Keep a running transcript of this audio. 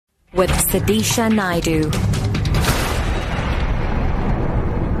with Sadisha Naidu.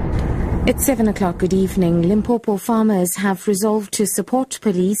 It's 7 o'clock. Good evening. Limpopo farmers have resolved to support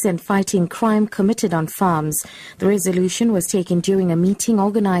police in fighting crime committed on farms. The resolution was taken during a meeting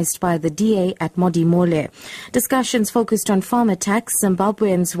organized by the DA at Modimolle. Discussions focused on farm attacks,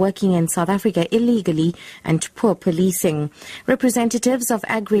 Zimbabweans working in South Africa illegally, and poor policing. Representatives of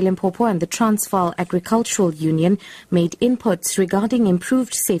Agri Limpopo and the Transvaal Agricultural Union made inputs regarding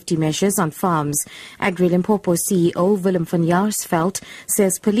improved safety measures on farms. Agri Limpopo CEO Willem van Jaarsveld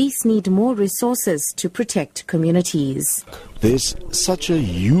says police need more resources to protect communities. There's such a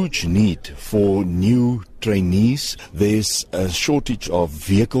huge need for new trainees. There's a shortage of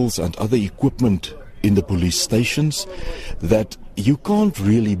vehicles and other equipment in the police stations that you can't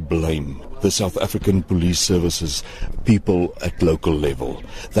really blame the South African Police Services people at local level.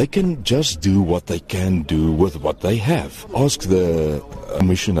 They can just do what they can do with what they have. Ask the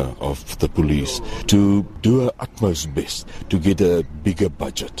commissioner of the police to do her utmost best to get a bigger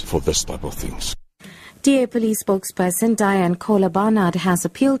budget for this type of things. DA Police spokesperson Diane Kola Barnard has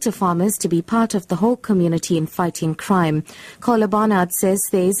appealed to farmers to be part of the whole community in fighting crime. Kola Barnard says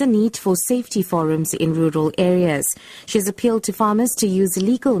there is a need for safety forums in rural areas. She has appealed to farmers to use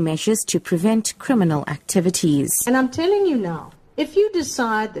legal measures to prevent criminal activities. And I'm telling you now, if you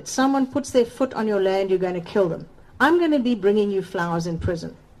decide that someone puts their foot on your land, you're going to kill them. I'm going to be bringing you flowers in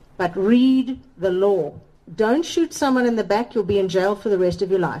prison. But read the law. Don't shoot someone in the back, you'll be in jail for the rest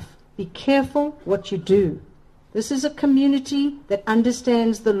of your life. Be careful what you do. This is a community that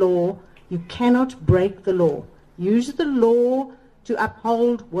understands the law. You cannot break the law. Use the law to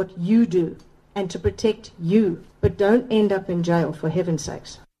uphold what you do and to protect you. But don't end up in jail, for heaven's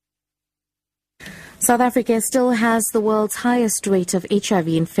sakes. South Africa still has the world's highest rate of HIV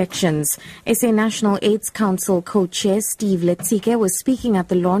infections. SA National AIDS Council co-chair Steve Letsike was speaking at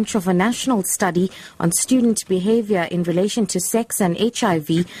the launch of a national study on student behavior in relation to sex and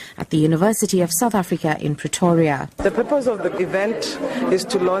HIV at the University of South Africa in Pretoria. The purpose of the event is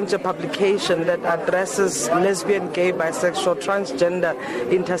to launch a publication that addresses lesbian, gay, bisexual, transgender,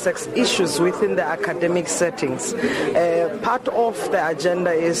 intersex issues within the academic settings. Part of the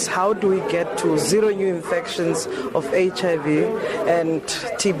agenda is how do we get to zero new infections of HIV and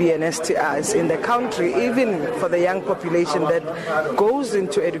TB and STIs in the country, even for the young population that goes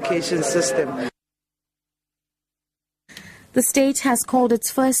into education system. The state has called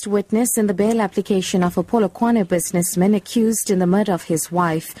its first witness in the bail application of a Polokwane businessman accused in the murder of his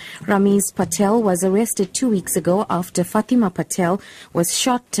wife. Ramiz Patel was arrested 2 weeks ago after Fatima Patel was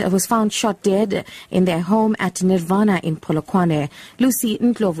found shot dead in their home at Nirvana in Polokwane. Lucy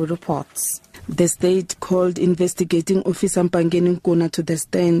Ndlovu reports. The state called investigating officer Mpangeni Nkona to the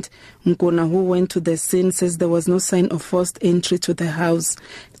stand. Nkona, who went to the scene, says there was no sign of forced entry to the house.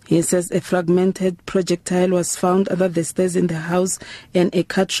 He says a fragmented projectile was found under the stairs in the house and a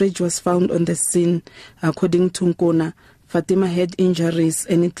cartridge was found on the scene. According to Nkona, Fatima had injuries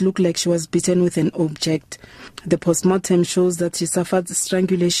and it looked like she was beaten with an object. The postmortem shows that she suffered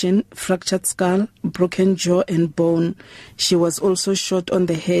strangulation, fractured skull, broken jaw and bone. She was also shot on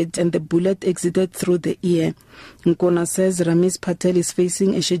the head and the bullet exited through the ear. Nkona says Ramiz Patel is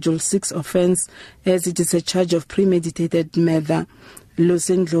facing a Schedule 6 offence as it is a charge of premeditated murder.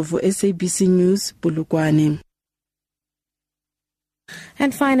 Lucy Ndlovu, SABC News, Bulutins.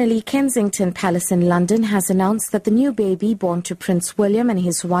 And finally, Kensington Palace in London has announced that the new baby born to Prince William and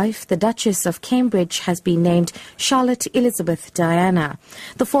his wife, the Duchess of Cambridge, has been named Charlotte Elizabeth Diana.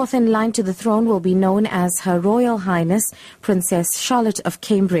 The fourth in line to the throne will be known as Her Royal Highness Princess Charlotte of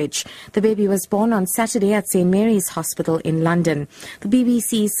Cambridge. The baby was born on Saturday at St Mary's Hospital in London. The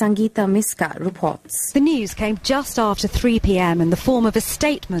BBC's Sangeeta Miska reports. The news came just after 3 p.m. in the form of a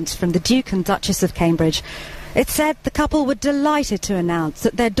statement from the Duke and Duchess of Cambridge. It said the couple were delighted to announce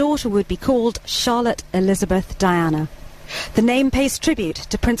that their daughter would be called Charlotte Elizabeth Diana. The name pays tribute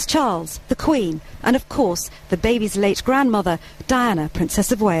to Prince Charles, the Queen, and of course the baby's late grandmother, Diana,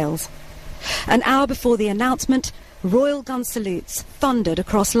 Princess of Wales. An hour before the announcement, royal gun salutes thundered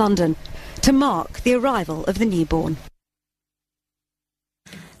across London to mark the arrival of the newborn.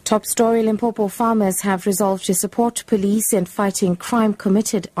 Top story, Limpopo farmers have resolved to support police in fighting crime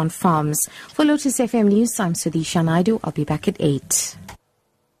committed on farms. For Lotus FM News, I'm Sadisha Naidu. I'll be back at 8.